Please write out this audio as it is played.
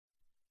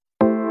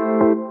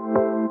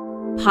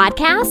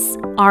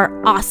Podcasts are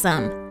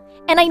awesome.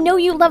 And I know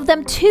you love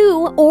them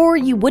too, or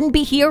you wouldn't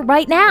be here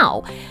right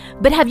now.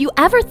 But have you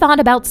ever thought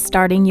about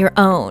starting your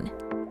own?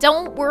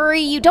 Don't worry,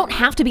 you don't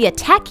have to be a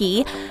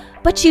techie,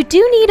 but you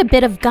do need a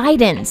bit of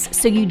guidance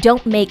so you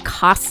don't make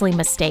costly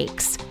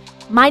mistakes.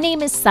 My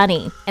name is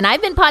Sunny, and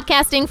I've been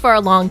podcasting for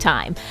a long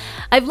time.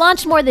 I've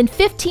launched more than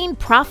 15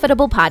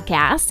 profitable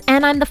podcasts,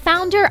 and I'm the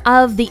founder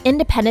of the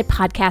Independent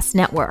Podcast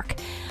Network.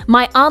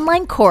 My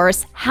online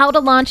course, How to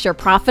Launch Your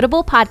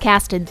Profitable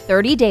Podcast in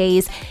 30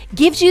 Days,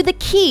 gives you the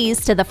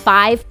keys to the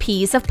 5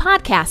 Ps of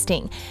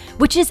podcasting,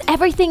 which is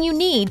everything you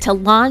need to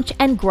launch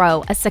and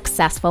grow a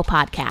successful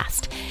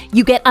podcast.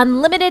 You get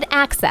unlimited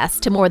access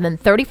to more than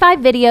 35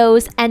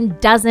 videos and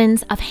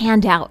dozens of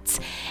handouts.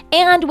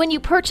 And when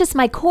you purchase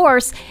my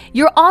course,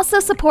 you're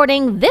also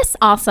supporting this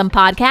awesome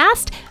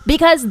podcast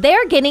because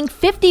they're getting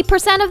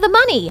 50% of the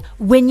money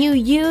when you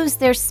use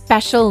their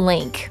special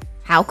link.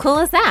 How cool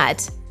is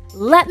that?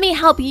 Let me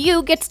help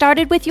you get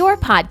started with your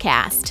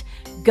podcast.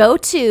 Go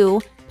to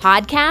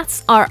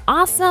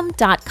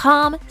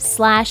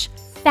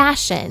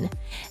podcastareawesome.com/fashion.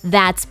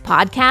 That's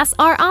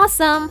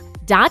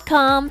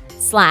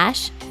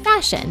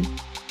podcastareawesome.com/fashion.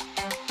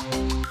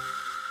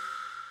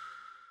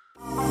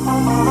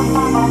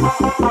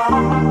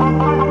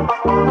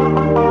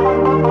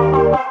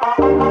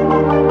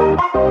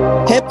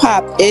 Hip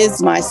hop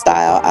is my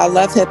style. I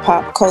love hip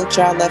hop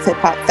culture. I love hip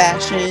hop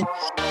fashion.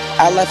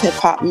 I love hip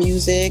hop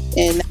music,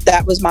 and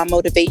that was my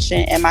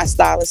motivation. And my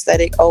style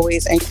aesthetic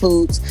always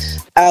includes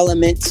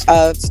elements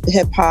of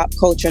hip hop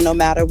culture, no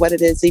matter what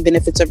it is, even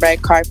if it's a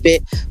red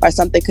carpet or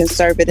something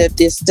conservative,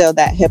 there's still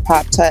that hip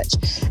hop touch.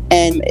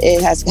 And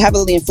it has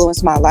heavily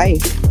influenced my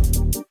life.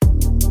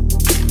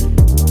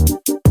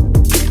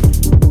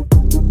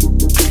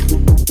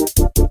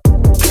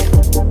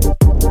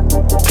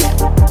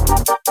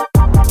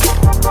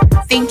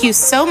 Thank you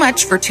so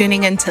much for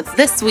tuning into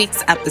this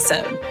week's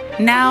episode.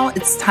 Now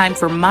it's time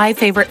for my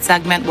favorite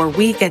segment where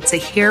we get to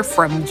hear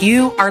from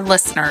you, our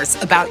listeners,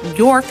 about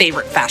your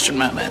favorite fashion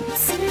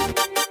moments.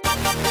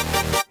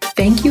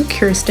 Thank you,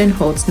 Kirsten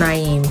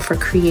Holtz-Naeem, for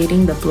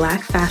creating the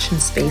Black fashion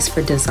space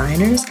for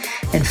designers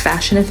and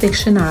fashion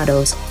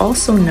aficionados,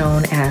 also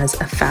known as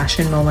a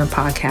Fashion Moment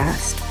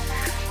podcast.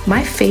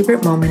 My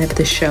favorite moment of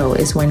the show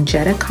is when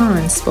Jetta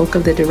Khan spoke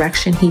of the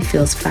direction he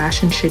feels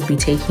fashion should be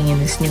taking in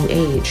this new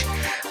age.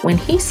 When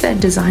he said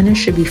designers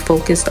should be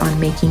focused on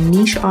making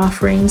niche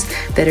offerings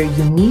that are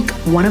unique,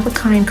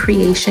 one-of-a-kind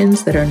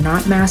creations that are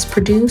not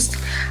mass-produced,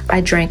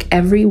 I drank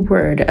every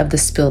word of the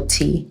spilled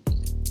tea.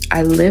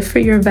 I live for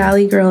your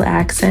Valley Girl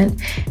accent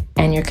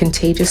and your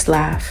contagious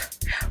laugh.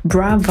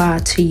 Brava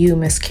to you,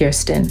 Miss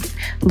Kirsten.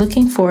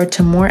 Looking forward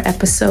to more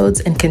episodes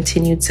and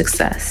continued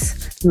success.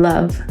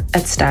 Love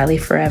at Styly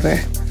Forever.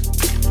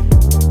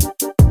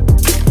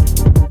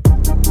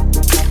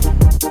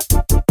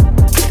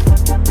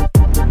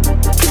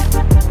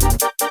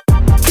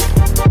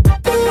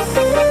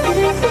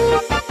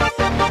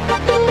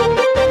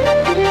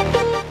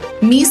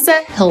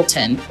 Misa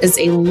Hylton is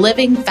a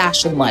living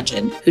fashion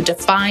legend who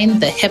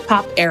defined the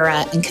hip-hop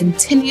era and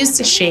continues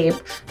to shape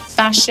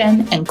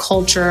fashion and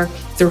culture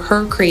through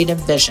her creative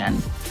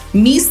vision.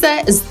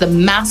 Misa is the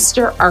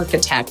master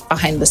architect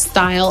behind the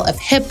style of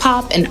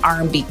hip-hop and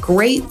R&B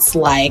greats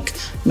like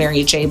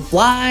Mary J.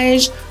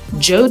 Blige,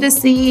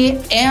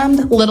 Jodeci,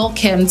 and Lil'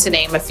 Kim, to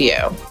name a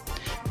few.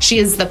 She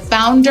is the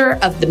founder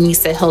of the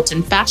Misa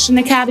Hylton Fashion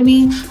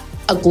Academy,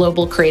 a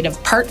global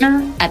creative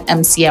partner at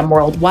MCM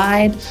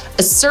Worldwide,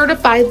 a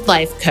certified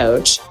life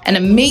coach, an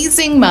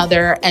amazing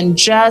mother, and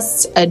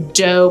just a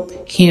dope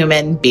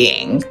human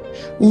being.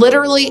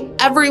 Literally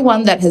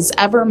everyone that has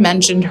ever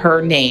mentioned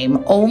her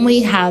name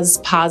only has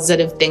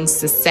positive things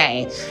to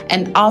say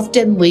and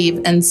often leave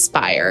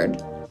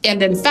inspired.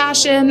 And in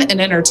fashion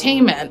and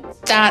entertainment,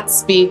 that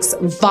speaks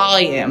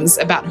volumes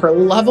about her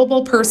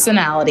lovable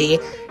personality,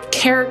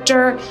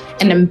 character,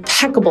 and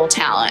impeccable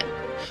talent.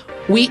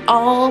 We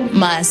all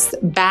must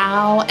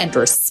bow and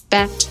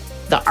respect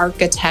the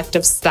architect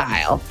of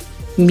style,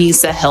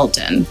 Misa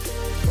Hylton.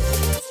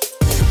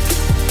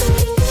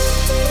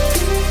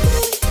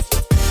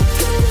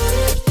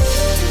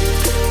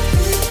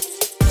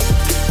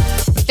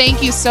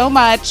 Thank you so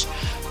much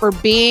for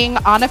being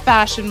on a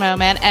fashion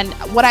moment. And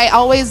what I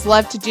always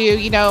love to do,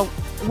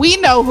 we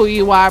know who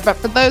you are, but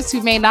for those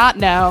who may not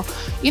know,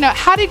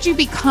 how did you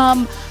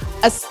become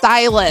a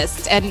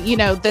stylist and,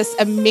 this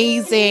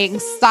amazing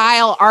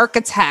style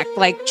architect,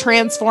 like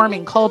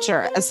transforming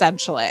culture,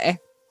 essentially?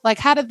 Like,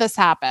 how did this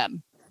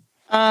happen?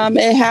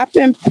 It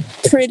happened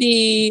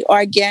pretty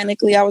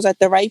organically. I was at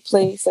the right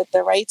place at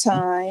the right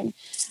time,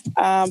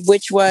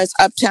 which was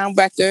Uptown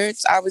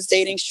Records. I was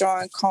dating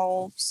Sean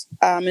Combs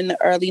in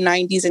the early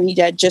 90s, and he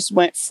had just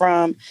went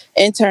from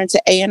intern to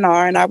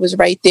A&R, and I was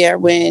right there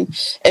when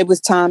it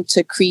was time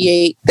to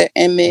create the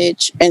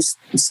image and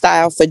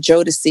style for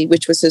Jodeci,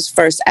 which was his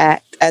first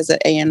act as an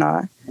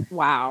A&R.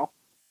 Wow.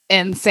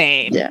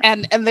 insane. Yeah.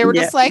 And they were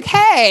just like,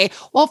 hey,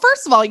 well,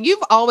 first of all,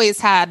 you've always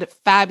had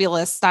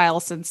fabulous style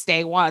since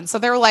day one. So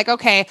they were like,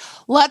 okay,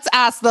 let's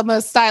ask the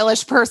most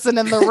stylish person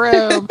in the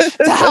room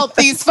to help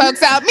these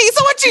folks out.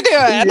 Misa, what you doing?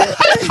 Yeah.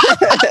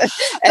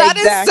 That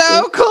Exactly. is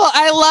so cool.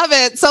 I love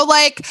it. So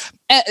like,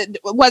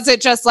 was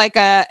it just like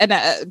a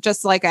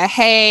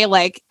hey,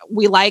 like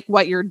we like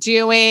what you're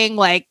doing,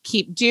 like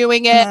keep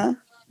doing it?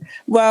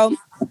 Well,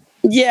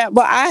 yeah,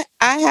 well,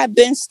 I have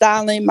been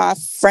styling my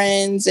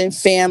friends and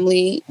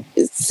family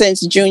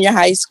since junior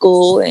high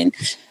school. And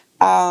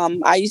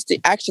I used to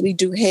actually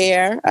do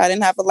hair. I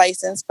didn't have a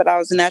license, but I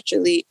was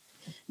naturally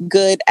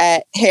good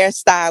at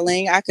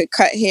hairstyling. I could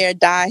cut hair,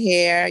 dye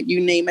hair,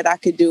 you name it, I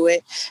could do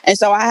it. And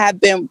so I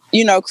have been,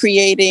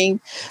 creating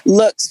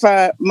looks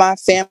for my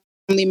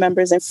family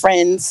members and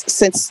friends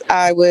since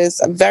I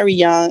was very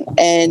young.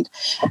 And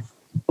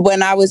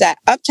when I was at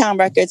Uptown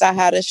Records, I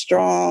had a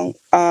strong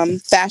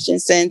fashion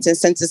sense and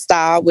sense of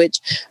style,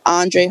 which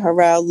Andre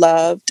Harrell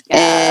loved.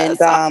 Yes,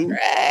 and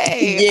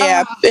Andre.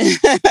 Yeah,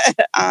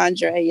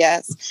 Andre,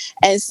 yes.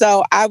 And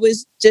so I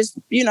was just,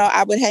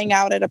 I would hang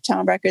out at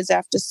Uptown Records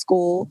after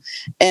school,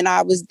 and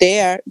I was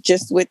there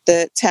just with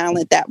the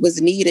talent that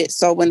was needed.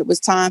 So when it was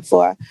time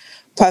for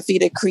Puffy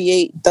to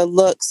create the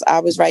looks, I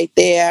was right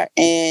there,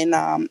 and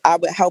I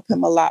would help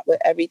him a lot with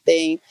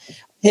everything,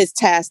 his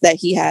task that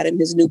he had in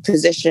his new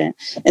position.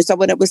 And so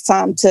when it was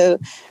time to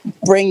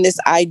bring this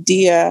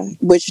idea,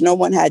 which no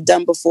one had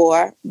done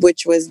before,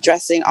 which was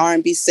dressing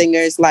R&B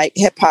singers like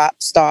hip hop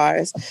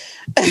stars.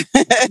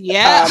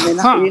 Yeah.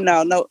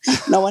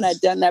 No one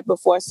had done that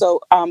before. So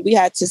we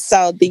had to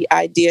sell the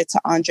idea to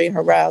Andre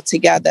Harrell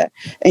together.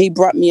 And he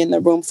brought me in the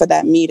room for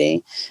that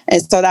meeting.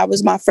 And so that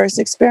was my first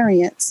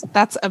experience.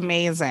 That's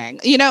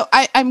amazing.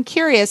 I'm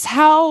curious,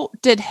 how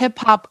did hip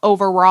hop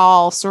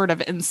overall sort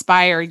of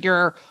inspire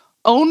your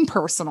own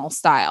personal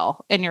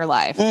style in your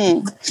life?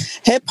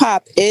 Hip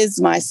hop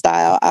is my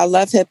style. I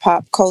love hip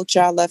hop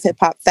culture. I love hip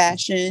hop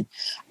fashion.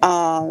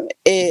 I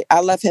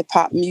love hip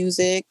hop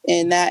music,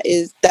 and that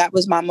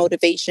was my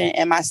motivation.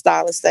 And my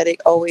style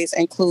aesthetic always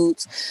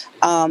includes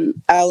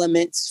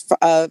elements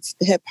of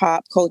hip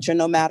hop culture,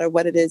 no matter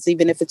what it is.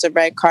 Even if it's a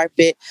red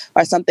carpet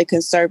or something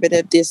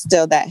conservative, there's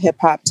still that hip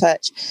hop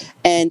touch,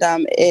 and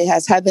it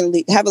has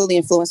heavily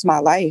influenced my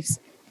life.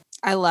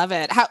 I love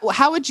it.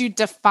 How would you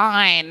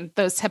define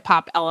those hip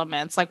hop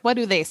elements? Like, what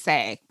do they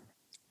say?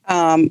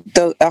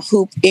 The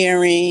hoop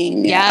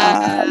earring.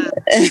 Yeah.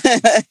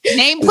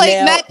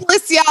 Nameplate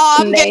necklace,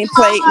 y'all.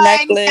 Nameplate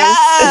necklace.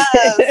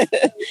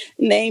 Yes.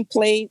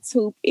 Nameplates,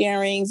 hoop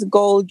earrings,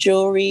 gold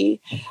jewelry,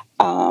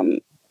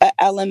 an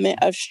element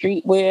of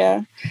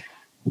streetwear.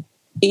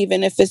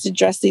 Even if it's a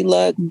dressy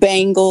look,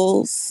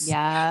 bangles.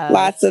 Yeah.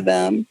 Lots of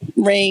them.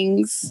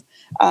 Rings,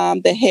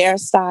 the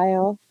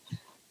hairstyle.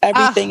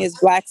 Everything is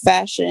Black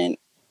fashion,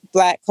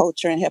 Black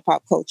culture, and hip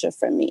hop culture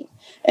for me.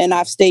 And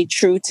I've stayed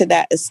true to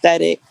that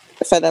aesthetic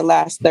for the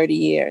last 30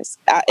 years.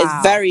 Wow.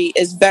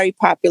 It's very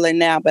popular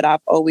now, but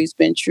I've always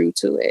been true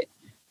to it.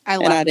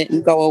 I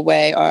didn't go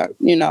away or,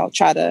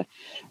 try to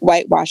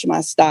whitewash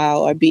my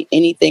style or be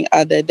anything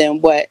other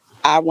than what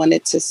I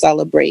wanted to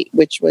celebrate,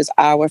 which was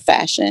our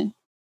fashion.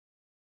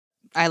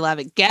 I love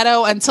it.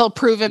 Ghetto until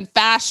proven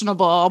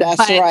fashionable.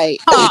 That's right.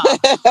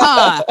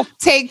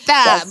 Take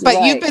that. That's but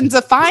right. You've been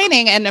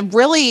defining and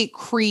really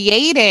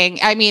creating.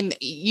 I mean,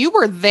 you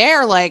were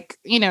there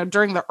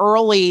during the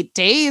early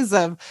days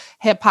of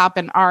hip hop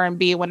and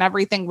R&B when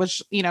everything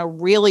was,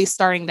 really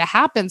starting to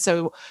happen.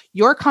 So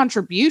your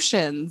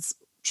contributions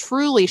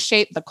truly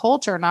shaped the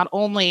culture, not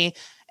only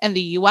in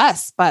the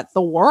US, but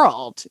the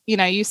world.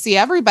 You see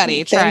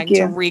everybody trying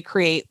to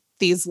recreate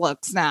these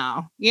looks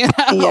now,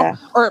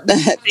 or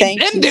they've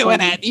been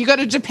doing it. You go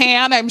to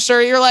Japan, I'm sure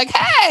you're like,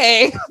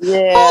 hey,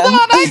 hold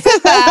on, I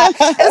did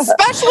that.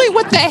 Especially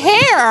with the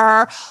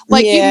hair,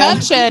 like you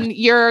mentioned,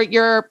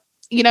 you're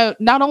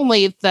not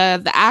only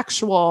the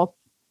actual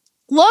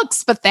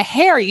looks, but the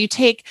hair. You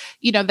take,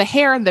 the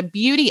hair and the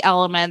beauty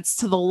elements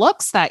to the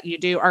looks that you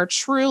do are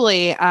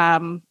truly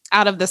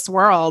out of this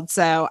world.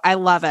 So I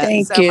love it.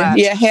 Thank you. Much.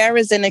 Yeah, hair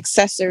is an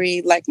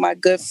accessory, like my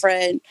good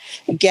friend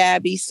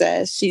Gabby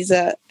says. She's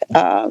a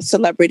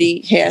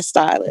celebrity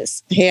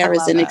hairstylist. Hair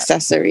is an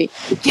accessory.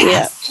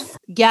 Yes.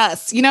 Yeah.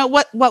 Yes.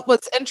 What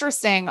was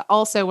interesting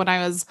also when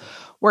I was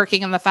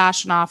working in the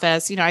fashion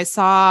office, I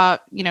saw,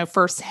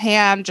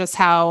 firsthand just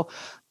how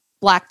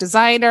Black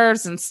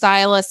designers and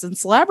stylists and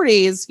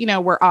celebrities,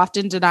 were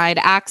often denied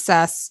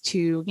access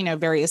to,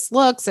 various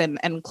looks and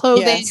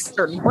clothing,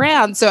 certain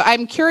brands. So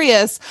I'm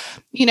curious,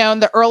 in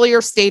the earlier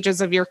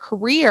stages of your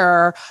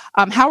career,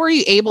 how were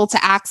you able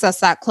to access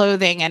that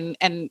clothing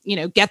and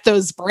get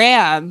those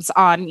brands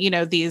on,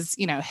 these,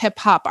 hip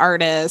hop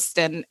artists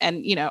and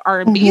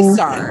R&B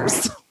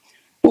stars?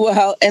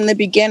 Well, in the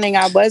beginning,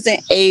 I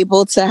wasn't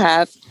able to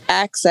have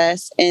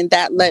access, and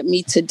that led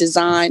me to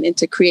design and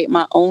to create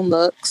my own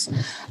looks.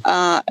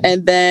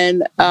 And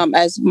then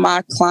as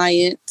my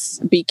clients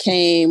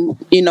became,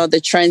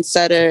 the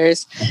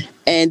trendsetters,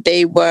 and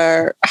they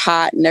were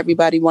hot and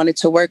everybody wanted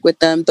to work with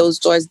them, those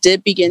doors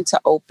did begin to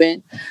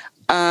open.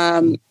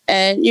 And,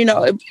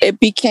 it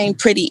became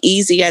pretty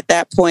easy at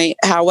that point.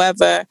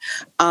 However,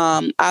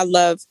 I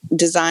love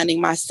designing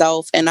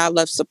myself, and I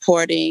love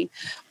supporting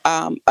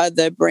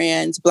other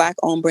brands,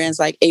 Black-owned brands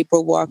like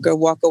April Walker,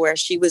 Walkerwear.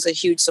 She was a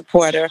huge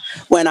supporter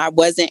when I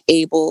wasn't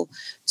able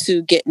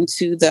to get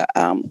into the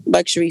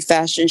luxury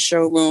fashion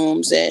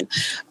showrooms, and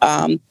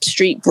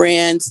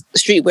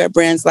streetwear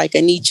brands like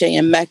Aniche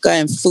and Mecca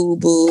and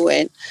Fubu,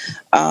 and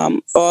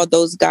all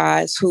those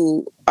guys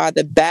who are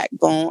the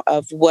backbone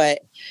of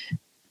what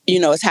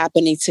is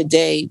happening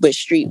today with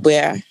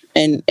streetwear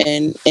and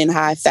in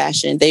high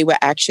fashion. They were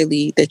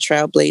actually the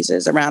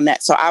trailblazers around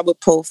that. So I would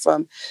pull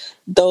from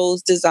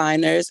those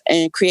designers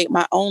and create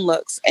my own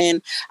looks.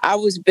 And I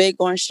was big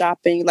on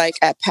shopping, like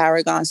at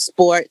Paragon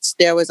Sports.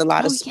 There was a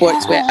lot of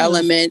sportswear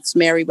elements.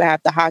 Mary would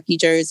have the hockey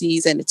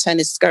jerseys and the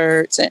tennis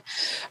skirts, and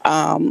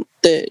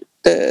the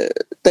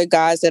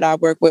guys that I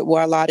work with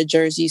wore a lot of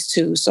jerseys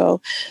too.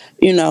 So,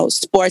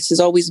 sports has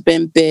always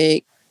been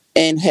big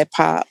in hip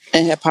hop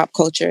and hip hop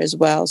culture as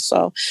well.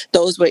 So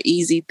those were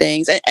easy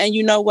things. And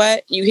you know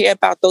what? You hear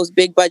about those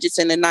big budgets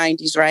in the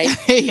 90s, right?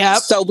 Yep.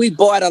 So we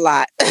bought a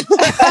lot.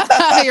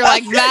 You're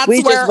like, that's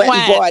we where just went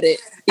and bought it.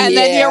 And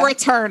then you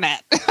return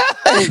it.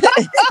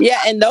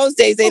 Yeah, in those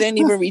days, they didn't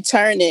even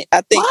return it.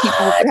 I think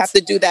people have to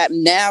do that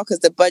now because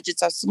the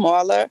budgets are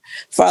smaller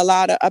for a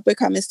lot of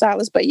up-and-coming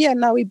stylists. But yeah,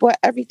 no, we bought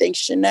everything.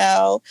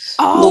 Chanel,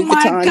 Louis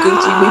Vuitton,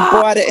 Gucci.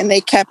 We bought it and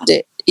they kept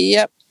it.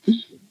 Yep.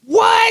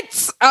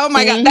 What? Oh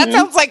my God. That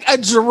sounds like a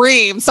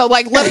dream. So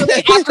like literally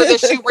after the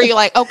shoot where you're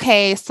like,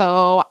 okay,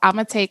 so I'm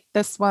going to take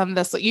this one,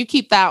 you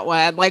keep that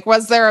one. Like,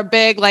 was there a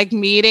big like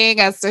meeting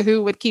as to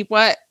who would keep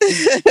what?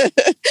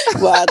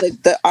 Well,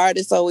 the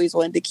artists always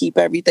wanted to keep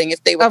everything.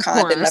 If they were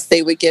kind enough,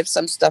 they would give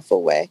some stuff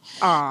away.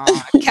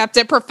 Kept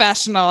it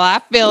professional.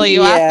 I feel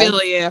you. Yeah. I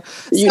feel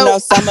you.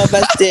 Some of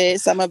us did,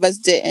 some of us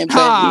didn't,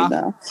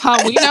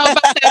 but we know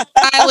about that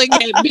styling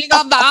game. Being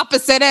on the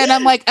opposite end,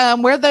 I'm like,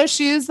 where are those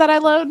shoes that I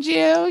loaned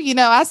you?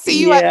 I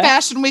see you at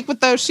Fashion Week with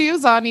those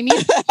shoes on. You need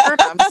to return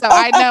them. So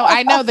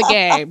I know the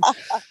game.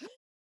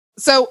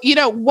 So,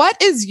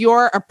 what is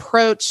your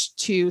approach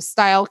to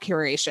style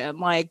curation?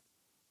 Like,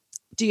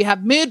 do you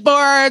have mood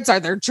boards?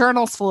 Are there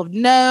journals full of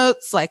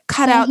notes, like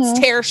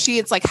cutouts, tear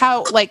sheets? Like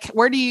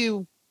where do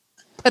you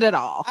put it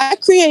all? I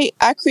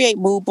create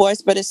mood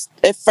boards, but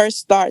it first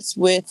starts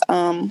with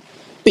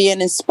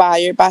being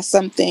inspired by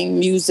something,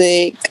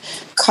 music,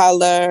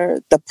 color,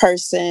 the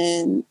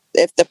person.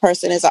 If the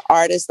person is an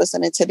artist,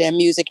 listening to their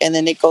music, and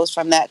then it goes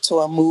from that to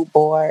a mood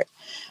board.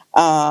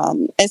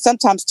 And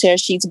sometimes tear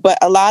sheets, but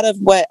a lot of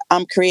what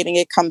I'm creating,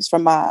 it comes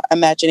from my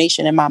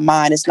imagination and my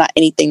mind. It's not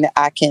anything that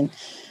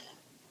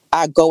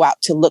I go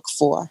out to look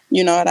for.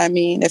 You know what I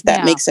mean? If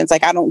that makes sense.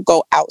 Like I don't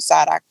go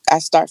outside. I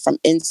start from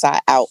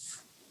inside out.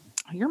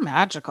 You're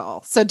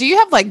magical. So do you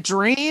have like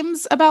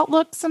dreams about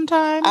looks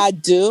sometimes? I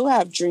do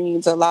have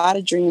dreams, a lot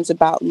of dreams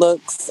about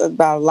looks,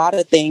 about a lot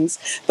of things.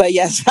 But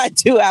yes, I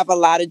do have a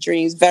lot of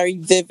dreams, very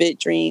vivid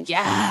dreams.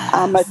 Yeah.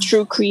 I'm a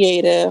true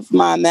creative.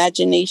 My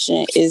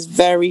imagination is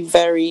very,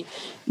 very,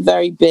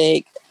 very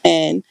big.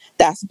 And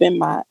that's been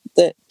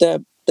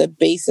the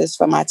basis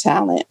for my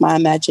talent, my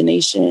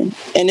imagination.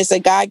 And it's a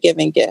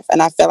God-given gift.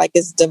 And I feel like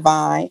it's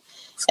divine.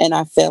 And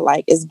I feel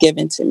like it's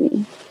given to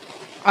me.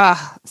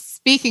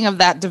 Speaking of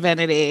that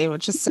divinity,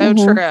 which is so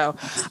true,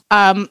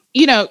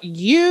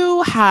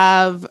 you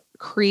have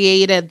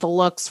created the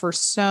looks for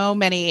so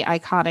many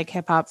iconic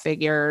hip hop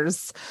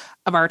figures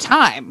of our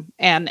time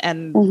and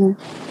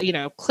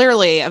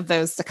clearly of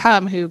those to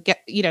come who get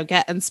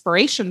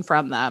inspiration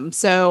from them.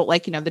 So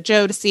like, the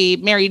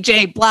Jodeci, Mary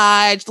J.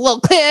 Blige,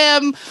 Lil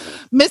Kim,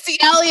 Missy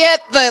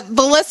Elliott,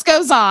 the list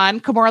goes on.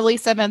 Kimora Lee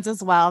Simmons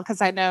as well, because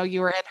I know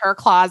you were in her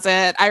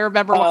closet. I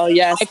remember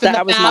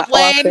that was my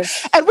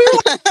office. And we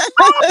were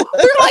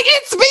like,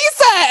 it's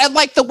Misa, and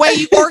like the way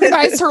you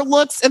organized her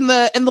looks in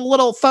the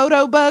little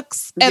photo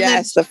books.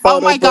 And the photo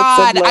oh my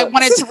God, I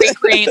wanted to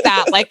recreate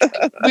that. Like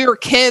we were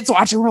kids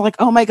watching, we're like,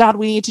 oh my God,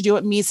 we need to do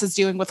what Misa's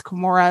doing with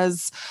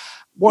Kimora's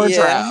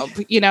wardrobe.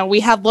 We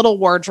had little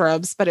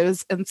wardrobes, but it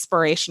was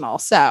inspirational.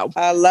 So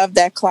I love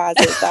that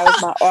closet. That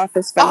was my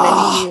office for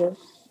many years.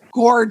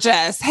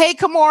 Gorgeous. Hey,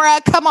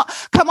 Kimora,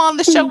 come on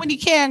the show when you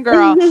can,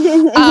 girl.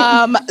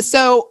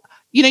 So,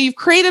 you've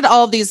created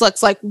all of these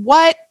looks. Like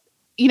what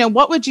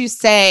would you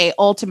say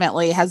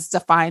ultimately has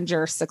defined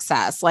your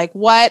success? Like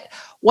what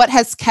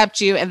has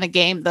kept you in the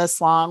game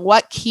this long?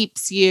 What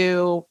keeps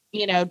you,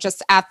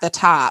 just at the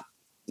top?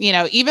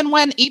 Even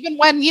when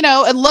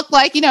it looked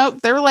like,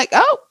 they were like,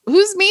 oh,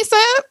 who's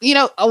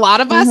Misa? A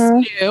lot of us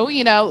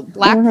knew,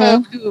 Black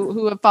folk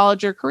who have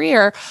followed your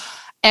career,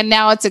 and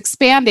now it's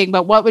expanding.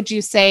 But what would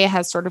you say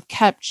has sort of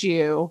kept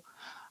you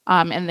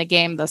in the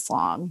game this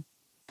long?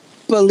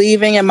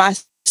 Believing in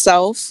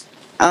myself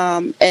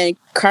and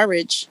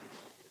courage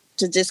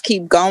to just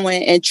keep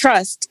going and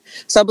trust.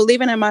 So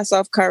believing in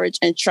myself, courage,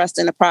 and trust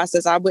in the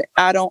process.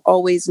 I don't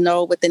always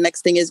know what the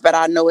next thing is, but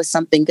I know it's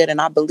something good and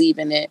I believe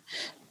in it.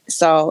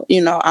 So,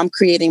 I'm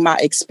creating my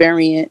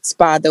experience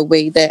by the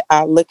way that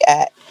I look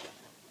at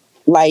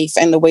life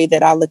and the way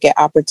that I look at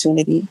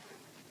opportunity.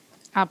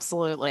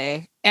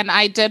 Absolutely. And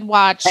I did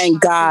watch And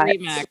God. the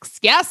remix.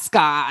 Yes,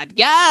 God.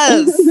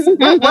 Yes.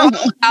 We're all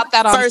about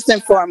that on First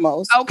and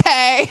foremost.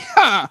 Okay.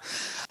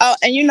 Oh,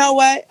 and you know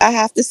what? I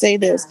have to say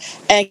this.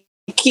 And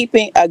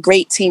keeping a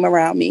great team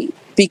around me,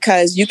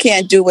 because you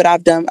can't do what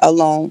I've done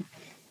alone.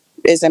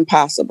 Is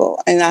impossible.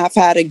 And I've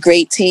had a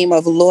great team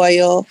of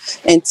loyal,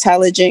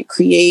 intelligent,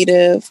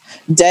 creative,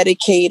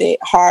 dedicated,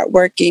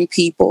 hardworking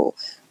people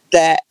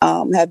that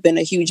have been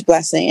a huge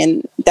blessing.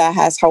 And that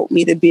has helped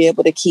me to be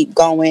able to keep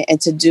going and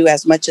to do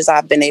as much as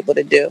I've been able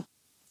to do.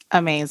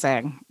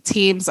 Amazing.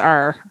 Teams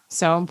are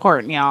so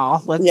important,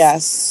 y'all.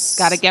 Yes.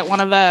 Got to get one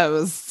of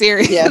those.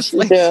 Seriously. Yes,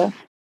 you do.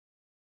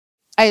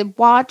 I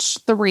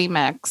watched the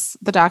remix,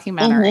 the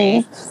documentary,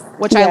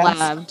 which I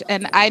loved.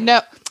 And I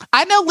know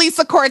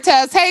Lisa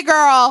Cortez. Hey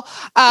girl.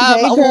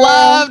 Hey,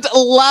 girl.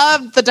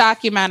 Loved the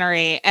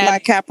documentary. And my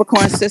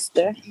Capricorn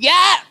sister.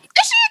 Yeah.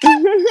 Is she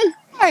a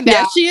Find out.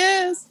 Yes, she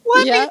is.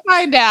 Let me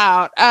find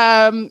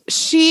out.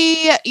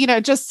 She,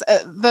 just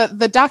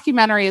the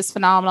documentary is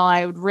phenomenal.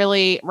 I would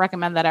really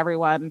recommend that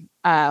everyone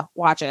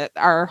watch it.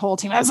 Our whole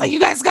team, I was like, you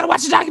guys got to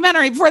watch the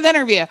documentary before the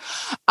interview.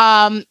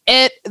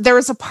 There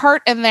was a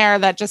part in there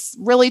that just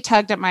really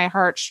tugged at my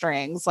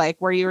heartstrings, like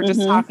where you were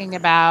just talking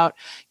about,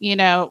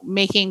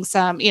 making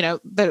some,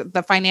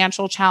 the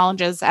financial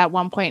challenges at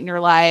one point in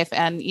your life,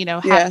 and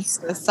having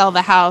to sell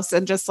the house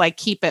and just like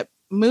keep it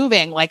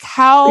moving. Like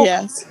how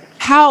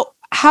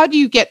do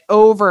you get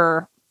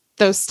over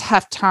those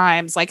tough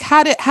times? Like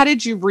how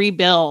did you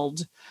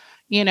rebuild,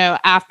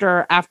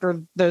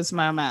 after those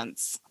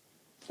moments?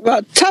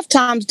 Well, tough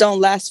times don't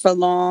last for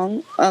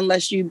long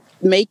unless you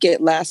make it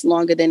last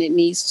longer than it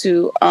needs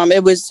to.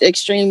 It was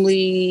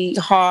extremely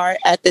hard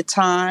at the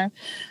time,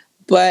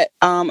 but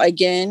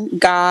again,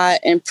 God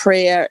and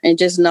prayer and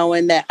just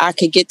knowing that I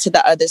could get to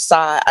the other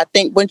side. I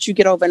think once you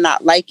get over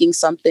not liking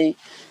something,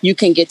 you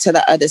can get to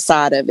the other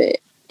side of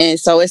it. And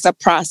so it's a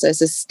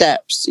process, it's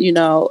steps, and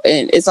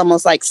it's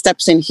almost like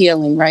steps in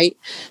healing, right?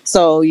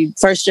 So you're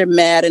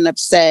mad and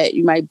upset.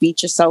 You might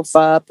beat yourself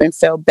up and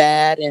feel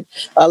bad and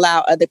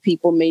allow other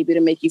people maybe to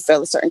make you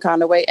feel a certain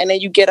kind of way. And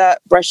then you get up,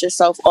 brush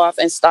yourself off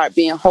and start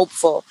being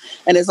hopeful.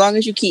 And as long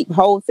as you keep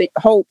hope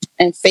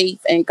and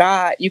faith in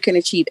God, you can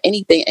achieve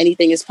anything.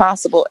 Anything is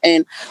possible.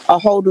 And a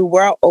whole new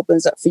world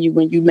opens up for you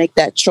when you make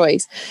that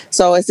choice.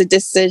 So it's a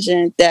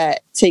decision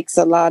that takes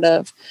a lot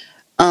of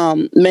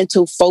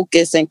mental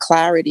focus and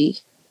clarity,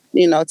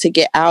 to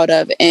get out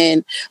of.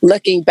 And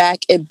looking back,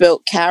 it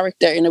built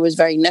character, and it was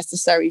very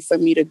necessary for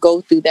me to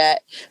go through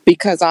that,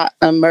 because I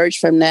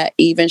emerged from that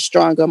even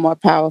stronger, more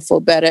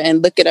powerful, better.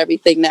 And look at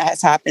everything that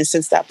has happened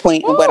since that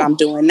point and what I'm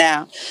doing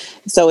now.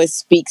 So it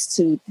speaks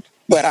to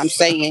what I'm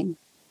saying.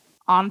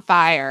 On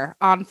fire.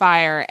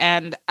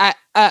 And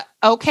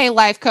okay,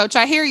 life coach.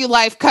 I hear you,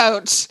 life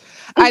coach.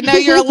 I know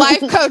you're a life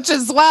coach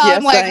as well. Yes,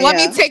 I'm like, let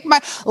me take my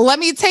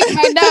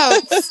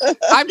notes.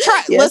 I'm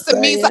trying. Yes,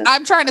 listen, Misa,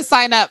 I'm trying to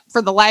sign up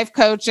for the life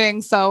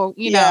coaching. So,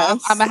 I'm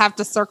gonna have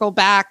to circle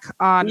back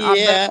on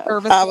the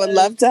services. I would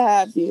love to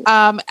have you.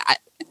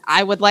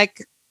 I would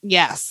like,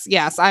 yes.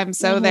 I'm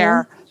so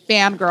there,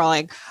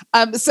 fangirling.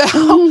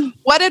 So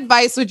what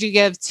advice would you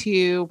give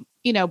to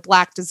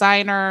Black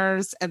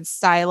designers and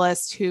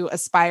stylists who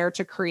aspire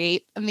to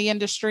create in the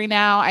industry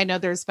now? I know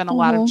there's been a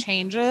lot of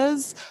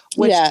changes,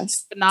 which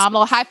is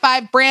phenomenal. High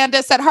five,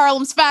 Brandis at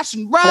Harlem's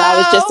Fashion Row. I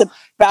was just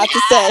about to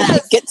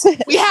say,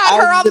 we had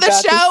her on the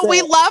show.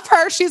 We love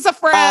her. She's a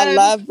friend. I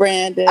love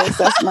Brandis.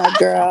 That's my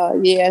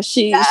girl. Yeah,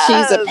 she's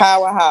a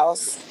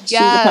powerhouse. She's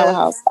a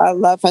powerhouse. I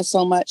love her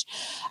so much.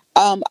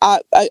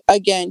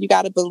 Again, you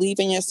got to believe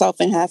in yourself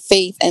and have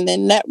faith, and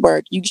then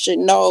network. You should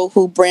know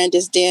who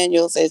Brandis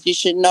Daniels is. You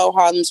should know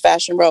Harlem's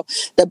Fashion Row,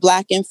 the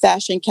Black in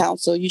Fashion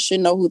Council. You should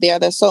know who they are.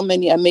 There's so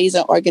many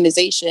amazing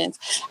organizations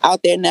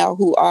out there now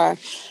who are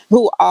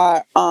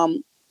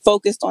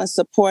focused on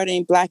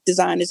supporting Black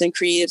designers and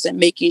creatives and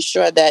making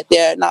sure that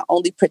they're not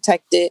only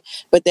protected,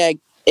 but they're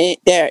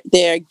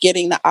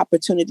getting the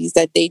opportunities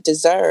that they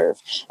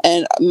deserve.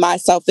 And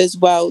myself as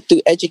well,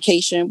 through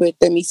education with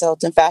the Misa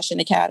Hylton Fashion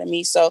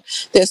Academy. So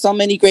there's so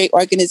many great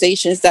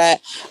organizations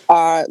that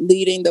are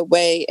leading the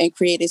way and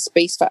creating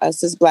space for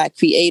us as Black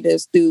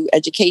creatives through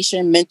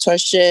education,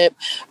 mentorship,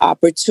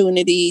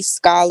 opportunity,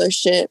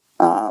 scholarship,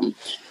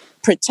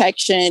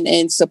 protection,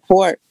 and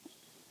support.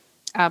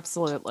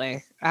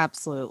 Absolutely.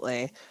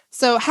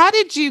 So how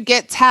did you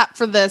get tapped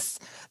for this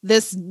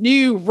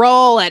new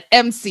role at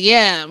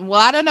MCM? Well,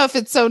 I don't know if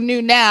it's so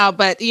new now,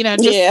 but being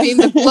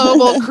the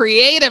global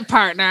creative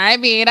partner. I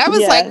mean, I was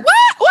like,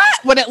 what?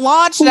 When it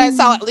launched, and I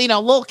saw,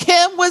 Lil'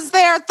 Kim was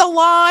there at the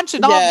launch,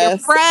 and all of your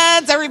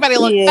friends, everybody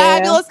looked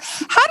fabulous.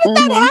 How did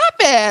that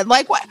happen?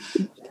 Like what?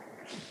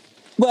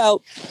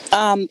 Well,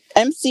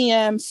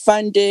 MCM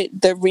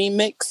funded the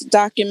Remix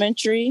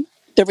documentary.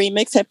 The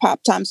Remix Hip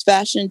Hop Times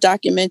Fashion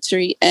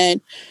documentary, and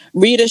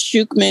Rita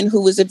Shukman,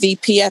 who was a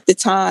VP at the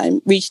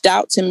time, reached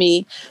out to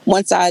me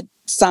once I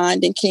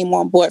signed and came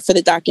on board for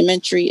the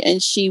documentary,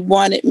 and she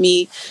wanted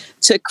me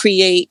to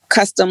create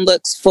custom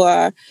looks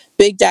for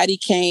Big Daddy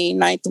Kane,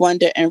 Ninth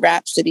Wonder, and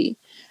Rhapsody.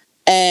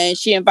 And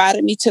she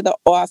invited me to the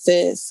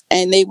office,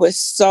 and they were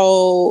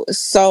so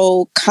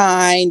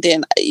kind.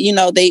 And,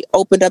 they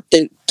opened up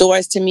the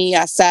doors to me.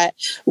 I sat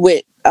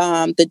with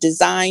the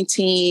design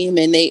team,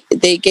 and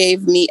they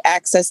gave me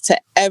access to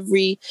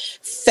every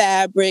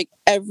fabric,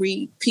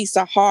 every piece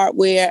of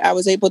hardware. I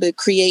was able to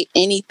create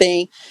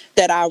anything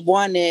that I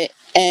wanted.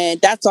 And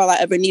that's all I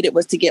ever needed,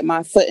 was to get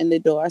my foot in the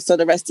door. So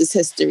the rest is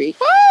history.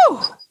 Woo!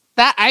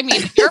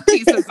 Your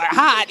pieces are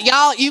hot.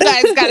 Y'all, you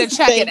guys got to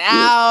check it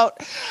out.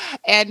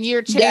 And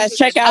you're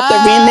check out the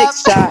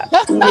remix shop.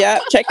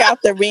 Yep. Check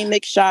out the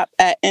remix shop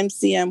at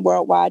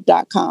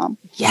mcmworldwide.com.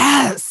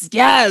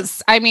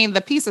 Yes. I mean,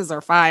 the pieces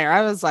are fire.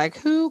 I was like,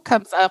 who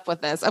comes up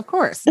with this? Of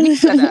course,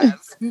 Misa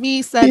does.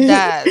 Misa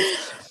does.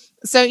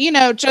 So,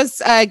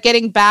 just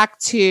getting back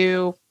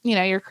to,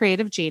 your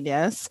creative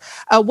genius,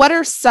 what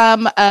are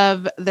some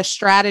of the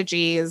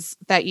strategies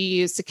that you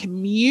use to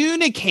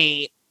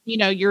communicate,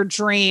 your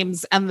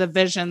dreams and the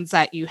visions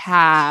that you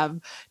have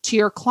to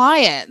your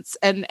clients,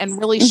 and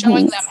really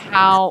showing them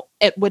how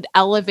it would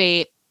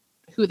elevate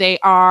who they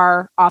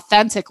are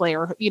authentically,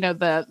 or,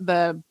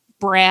 the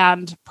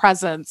brand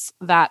presence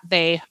that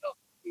they hope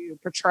to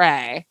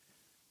portray?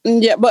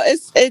 Yeah, but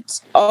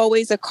it's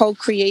always a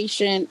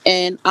co-creation,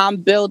 and I'm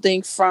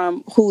building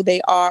from who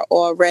they are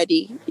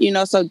already,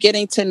 so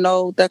getting to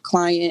know the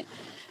client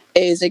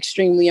is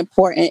extremely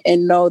important,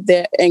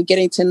 and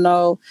getting to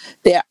know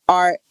their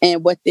art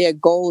and what their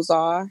goals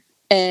are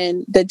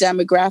and the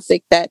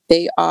demographic that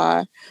they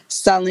are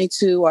selling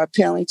to or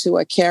appealing to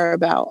or care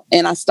about.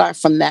 And I start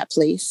from that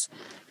place.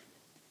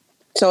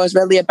 So it's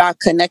really about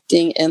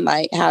connecting and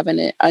having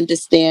an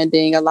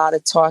understanding, a lot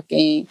of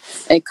talking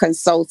and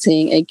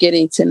consulting and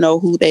getting to know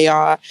who they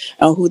are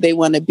and who they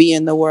want to be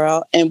in the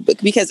world. And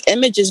because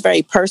image is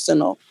very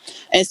personal.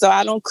 And so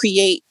I don't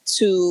create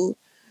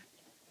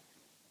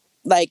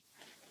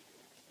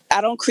I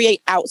don't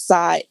create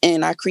outside,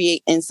 and I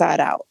create inside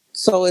out.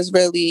 So it's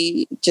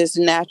really just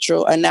a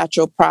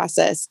natural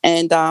process.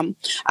 And I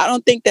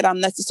don't think that I'm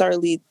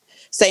necessarily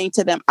saying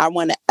to them, I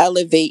want to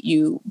elevate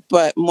you,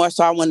 but more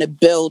so I want to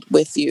build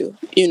with you,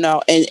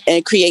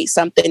 and create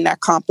something that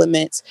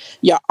complements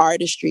your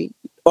artistry,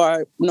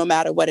 or no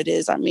matter what it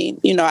is. I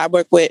mean, I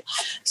work with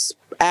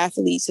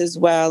athletes as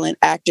well, and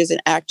actors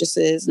and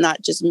actresses,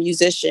 not just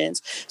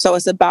musicians. So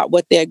it's about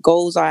what their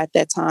goals are at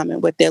that time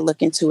and what they're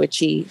looking to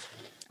achieve.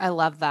 I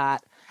love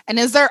that. And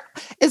is there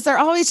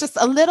always just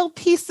a little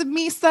piece of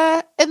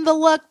Misa in the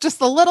look? Just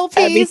a little piece?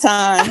 Every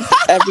time.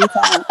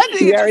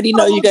 You already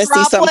know you're going to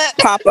see some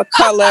pop of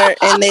color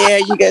in there.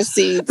 You're going to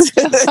see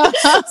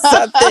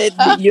something.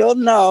 You'll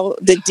know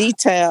the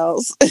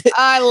details.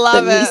 I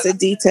love the Misa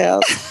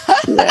details.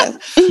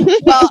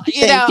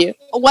 Yeah.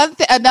 Well,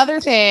 another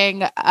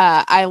thing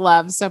I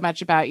love so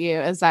much about you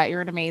is that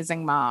you're an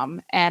amazing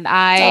mom. And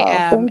I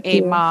am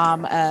a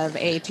mom of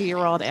a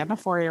 2-year-old and a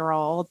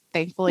 4-year-old.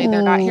 Thankfully,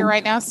 they're not here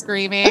right now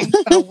screaming.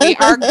 So we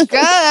are good.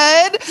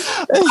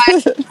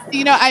 But,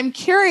 I'm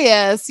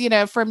curious,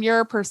 from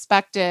your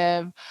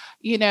perspective,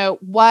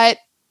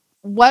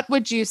 what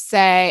would you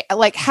say,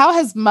 how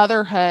has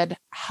motherhood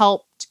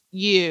helped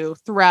you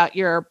throughout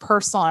your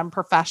personal and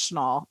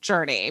professional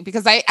journey?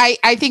 Because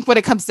I think when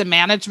it comes to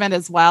management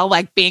as well,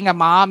 being a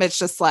mom, it's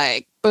just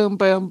boom,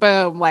 boom,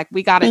 boom.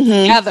 We got it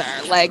together.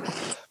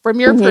 From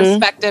your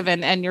perspective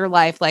and your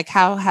life,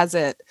 how has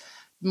it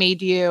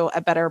made you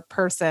a better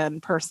person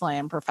personally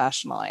and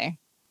professionally?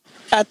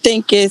 I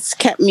think it's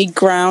kept me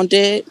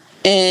grounded,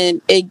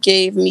 and it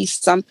gave me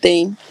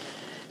something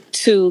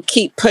to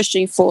keep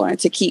pushing for and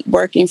to keep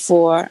working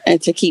for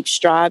and to keep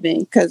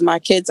striving, because my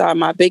kids are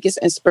my biggest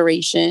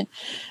inspiration.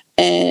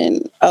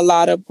 And a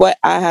lot of what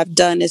I have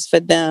done is for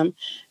them,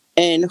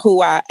 and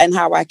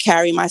how I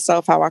carry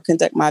myself, how I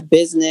conduct my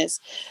business,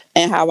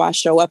 and how I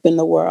show up in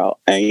the world.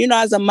 And,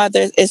 as a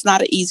mother, it's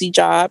not an easy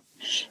job.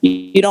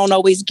 You don't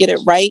always get it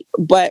right,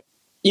 but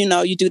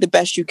you do the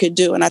best you could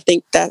do. And I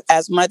think that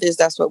as mothers,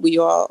 that's what we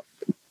all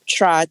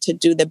try to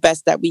do, the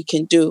best that we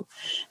can do.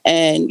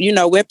 And,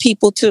 we're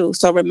people too.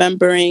 So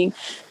remembering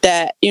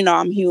that,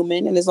 I'm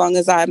human, and as long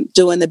as I'm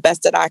doing the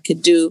best that I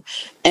could do,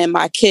 and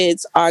my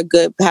kids are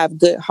good, have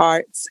good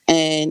hearts,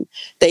 and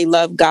they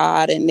love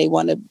God, and they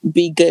want to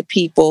be good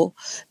people,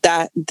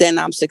 then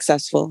I'm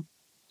successful.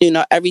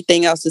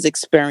 Everything else is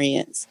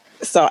experience.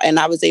 So, and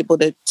I was able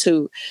to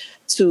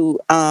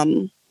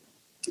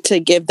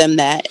give them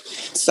that.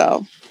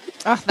 So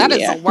that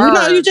is a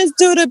word. You just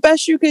do the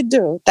best you could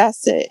do.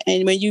 That's it.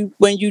 And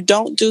when you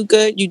don't do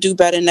good, you do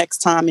better next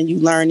time, and you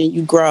learn and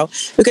you grow,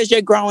 because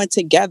you're growing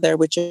together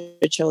with your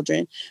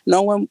children.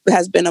 No one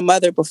has been a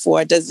mother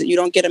before. You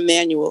don't get a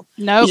manual.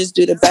 No, you just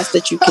do the best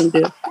that you can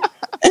do.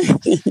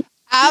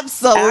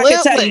 Absolutely. I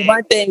can tell you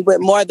one thing: with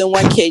more than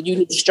one kid, you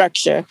need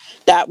structure.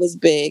 That was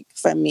big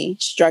for me.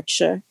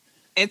 Structure.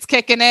 It's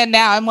kicking in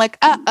now. I'm like,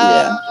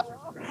 Yeah.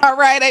 All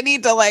right, I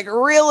need to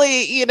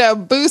really,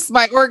 boost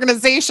my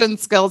organization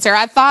skills here.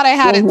 I thought I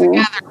had it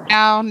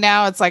together.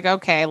 Now it's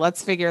okay,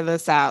 let's figure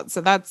this out.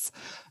 So that's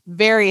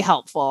very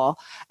helpful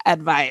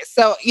advice.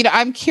 So,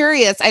 I'm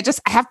curious. I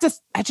just have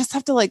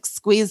to like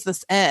squeeze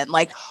this in.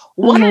 Like,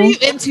 what are you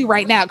into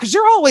right now? Because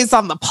you're always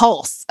on the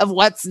pulse of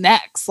what's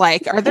next.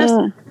 Like, are there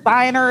some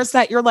designers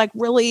that you're like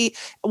really,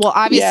 well,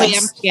 obviously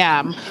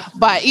MPM,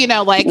 but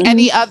like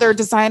any other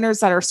designers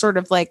that are sort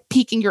of like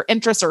piquing your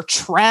interest or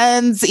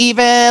trends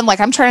even? Like,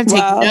 I'm trying to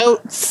take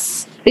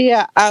notes.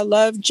 Yeah, I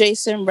love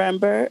Jason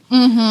Rembert.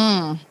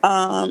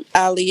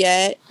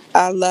 Aliette.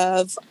 I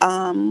love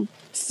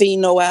Fee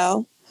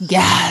Noel.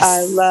 Yes.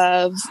 I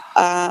love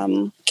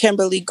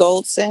Kimberly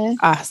Goldson.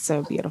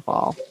 So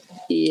beautiful.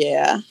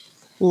 Yeah.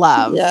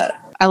 Love. Yeah.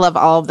 I love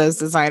all of those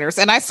designers.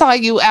 And I saw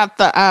you at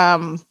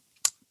the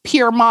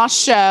Pure Moss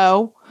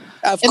show.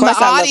 Of in course,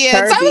 the audience.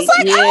 I was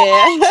like,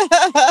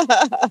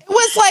 it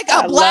was like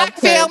a Black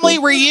family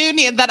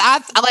reunion that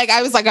I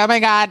was like, oh my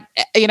God,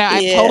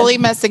 I'm totally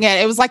missing it.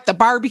 It was like the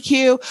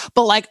barbecue,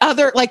 but like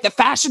the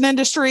fashion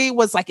industry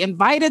was like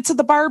invited to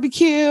the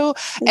barbecue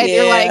and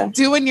you're like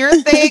doing your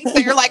thing. So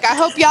you're like, I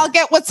hope y'all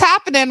get what's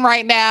happening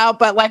right now,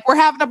 but like we're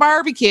having a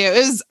barbecue. It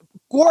was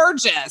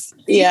gorgeous.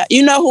 Yeah.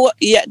 You know who?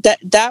 Yeah.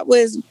 That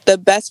was the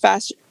best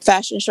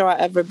fashion show I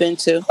ever been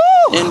to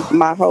in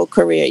my whole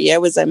career. Yeah,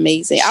 it was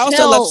amazing. I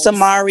also love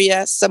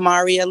Samaria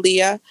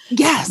Leah.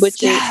 Yes.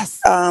 Which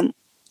is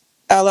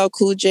LL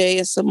Cool J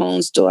and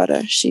Simone's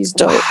daughter. She's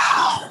dope.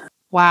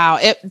 Wow.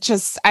 It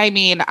just,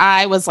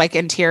 I was like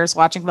in tears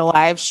watching the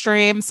live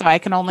stream. So I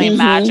can only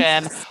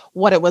imagine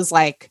what it was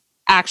like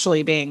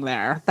actually being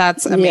there.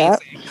 That's amazing.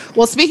 Yep.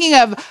 Well, speaking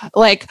of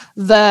like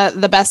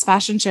the best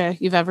fashion show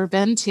you've ever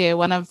been to,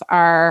 one of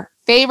our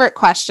favorite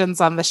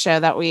questions on the show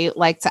that we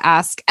like to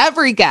ask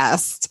every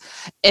guest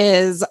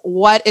is,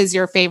 what is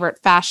your favorite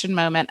fashion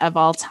moment of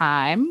all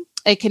time?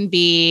 It can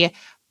be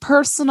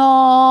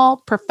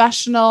personal,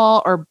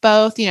 professional, or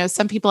both.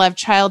 Some people have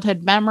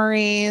childhood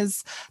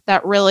memories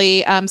that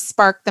really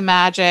spark the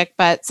magic,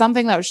 but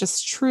something that was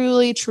just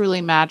truly,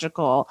 truly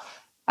magical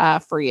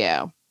for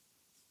you.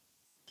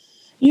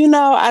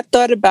 I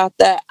thought about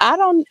that. I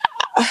don't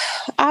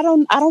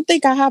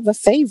think I have a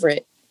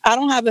favorite. I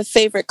don't have a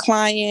favorite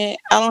client.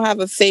 I don't have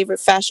a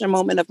favorite fashion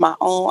moment of my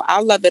own.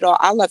 I love it all.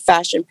 I love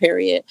fashion,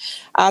 period.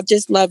 I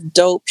just love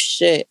dope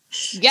shit.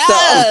 Yes.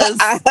 So,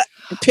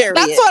 period.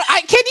 That's what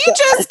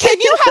can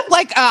you have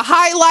like a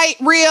highlight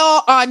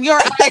reel on your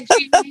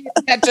IG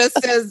that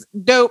just says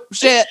dope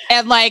shit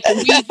and like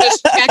we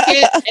just check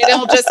it and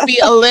it'll just be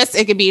a list.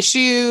 It could be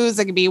shoes.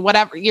 It could be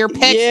whatever your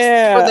picks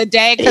for the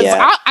day. Cause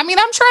I'm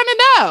trying to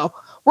know.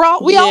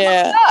 We all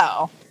want to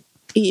know.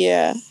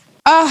 Yeah.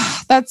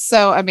 Oh, that's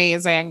so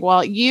amazing.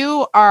 Well,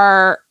 you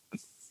are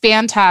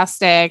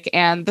fantastic.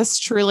 And this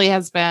truly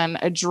has been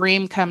a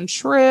dream come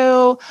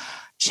true.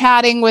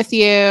 Chatting with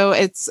you.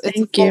 It's a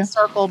full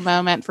circle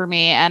moment for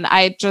me. And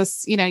I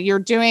just, you're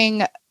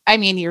doing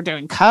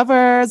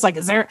covers. Like,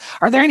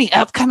 are there any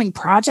upcoming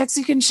projects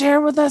you can share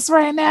with us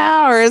right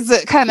now? Or is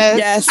it kind of,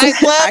 yes,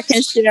 I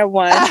can share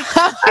one.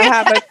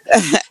 I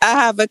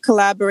have a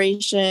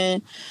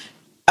collaboration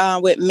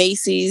with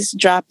Macy's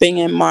dropping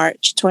in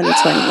March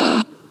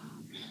 2021.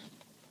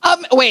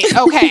 Wait,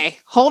 okay.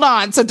 Hold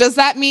on. So does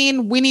that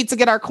mean we need to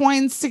get our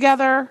coins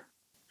together?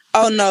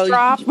 Oh, no.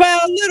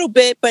 Well, a little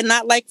bit, but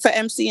not like for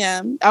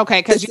MCM. Okay,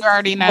 because you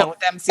already know with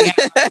MCM.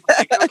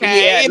 Like,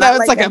 okay,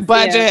 it's like a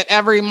budget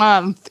every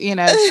month, trying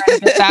to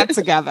get that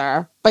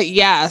together. But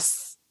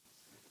yes.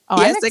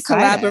 Oh, yes, a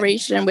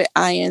collaboration with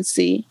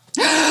INC.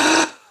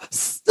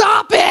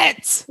 Stop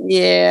it!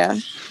 Yeah.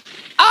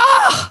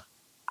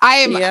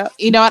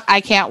 You know what?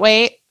 I can't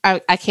wait.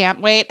 I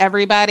can't wait.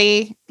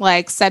 Everybody,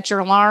 like, set your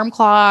alarm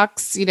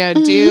clocks,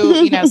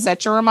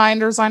 set your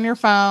reminders on your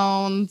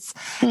phones,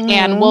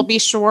 and we'll be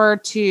sure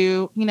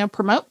to,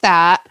 promote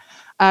that,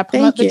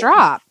 promote the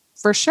drop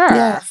for sure.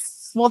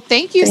 Yes. Well,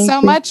 thank you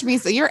so much,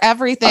 Misa. You're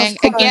everything.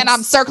 Again,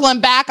 I'm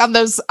circling back on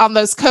those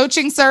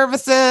coaching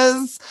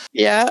services.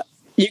 Yeah.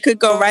 You could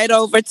go right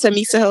over to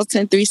Misa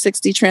Hylton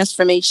 360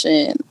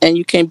 Transformation and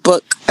you can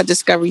book a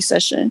discovery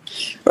session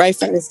right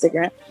from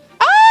Instagram.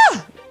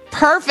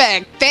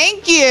 Perfect.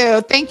 Thank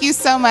you. Thank you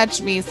so much,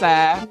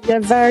 Misa. You're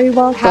very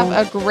welcome.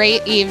 Have a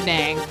great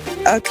evening.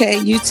 Okay,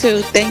 you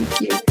too.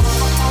 Thank you.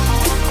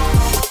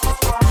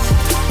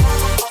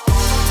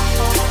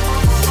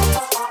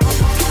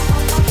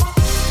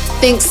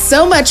 Thanks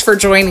so much for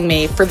joining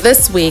me for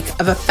this week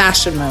of A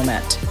Fashion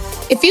Moment.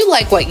 If you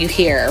like what you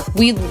hear,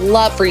 we'd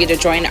love for you to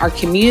join our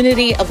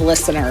community of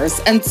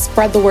listeners and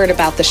spread the word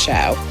about the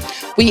show.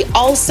 We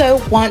also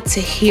want to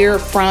hear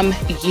from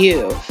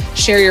you.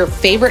 Share your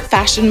favorite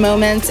fashion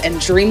moments and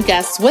dream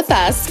guests with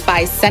us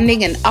by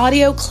sending an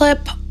audio clip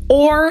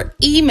or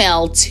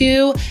email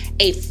to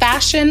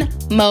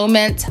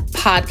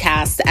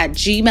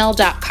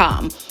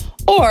afashionmomentpodcast@gmail.com.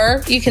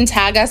 Or you can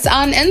tag us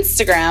on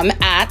Instagram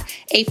at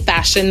A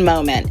Fashion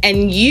Moment,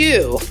 and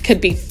you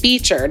could be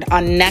featured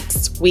on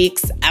next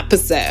week's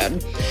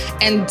episode.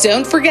 And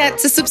don't forget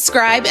to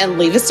subscribe and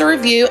leave us a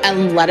review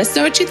and let us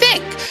know what you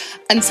think.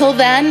 Until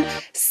then,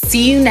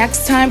 see you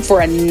next time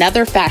for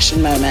another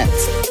fashion moment.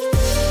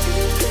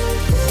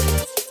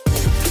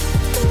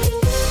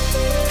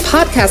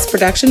 Podcast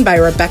production by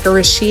Rebecca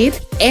Rashid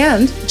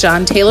and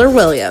John Taylor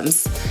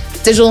Williams.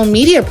 Digital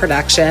media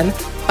production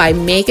by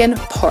Megan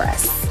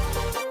Porras.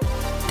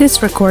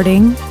 This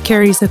recording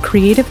carries a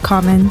Creative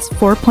Commons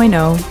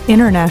 4.0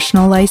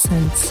 international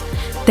license.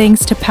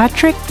 Thanks to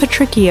Patrick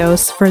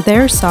Patricios for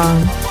their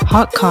song,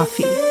 Hot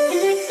Coffee.